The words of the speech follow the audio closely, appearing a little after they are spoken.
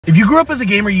If you grew up as a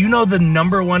gamer, you know the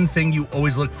 #1 thing you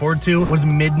always looked forward to was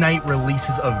midnight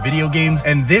releases of video games.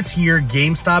 And this year,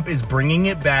 GameStop is bringing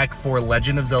it back for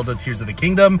Legend of Zelda Tears of the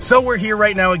Kingdom. So we're here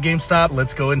right now at GameStop.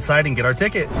 Let's go inside and get our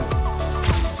ticket.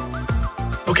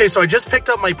 Okay, so I just picked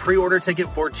up my pre-order ticket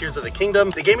for Tears of the Kingdom.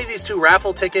 They gave me these 2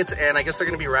 raffle tickets, and I guess they're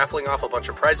gonna be raffling off a bunch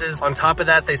of prizes. On top of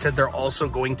that, they said they're also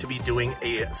going to be doing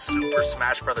a Super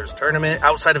Smash Brothers tournament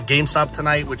outside of GameStop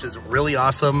tonight, which is really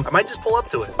awesome. I might just pull up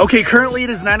to it. Okay, currently it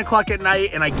is 9 o'clock at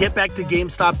night, and I get back to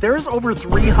GameStop. There's over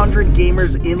 300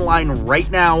 gamers in line right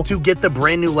now to get the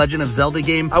brand new Legend of Zelda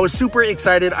game. I was super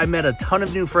excited. I met a ton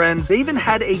of new friends. They even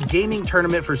had a gaming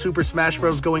tournament for Super Smash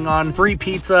Bros. Going on. Free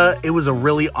pizza. It was a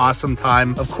really awesome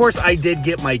time. Of course, I did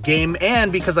get my game,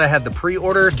 and because I had the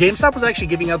pre-order, GameStop was actually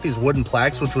giving out these wooden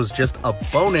plaques, which was just a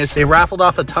bonus. They raffled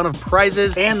off a ton of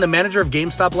prizes, and the manager of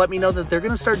GameStop let me know that they're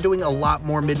going to start doing a lot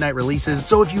more midnight releases.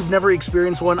 So if you've never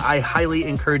experienced one, I highly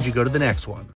encourage you to go to the next one.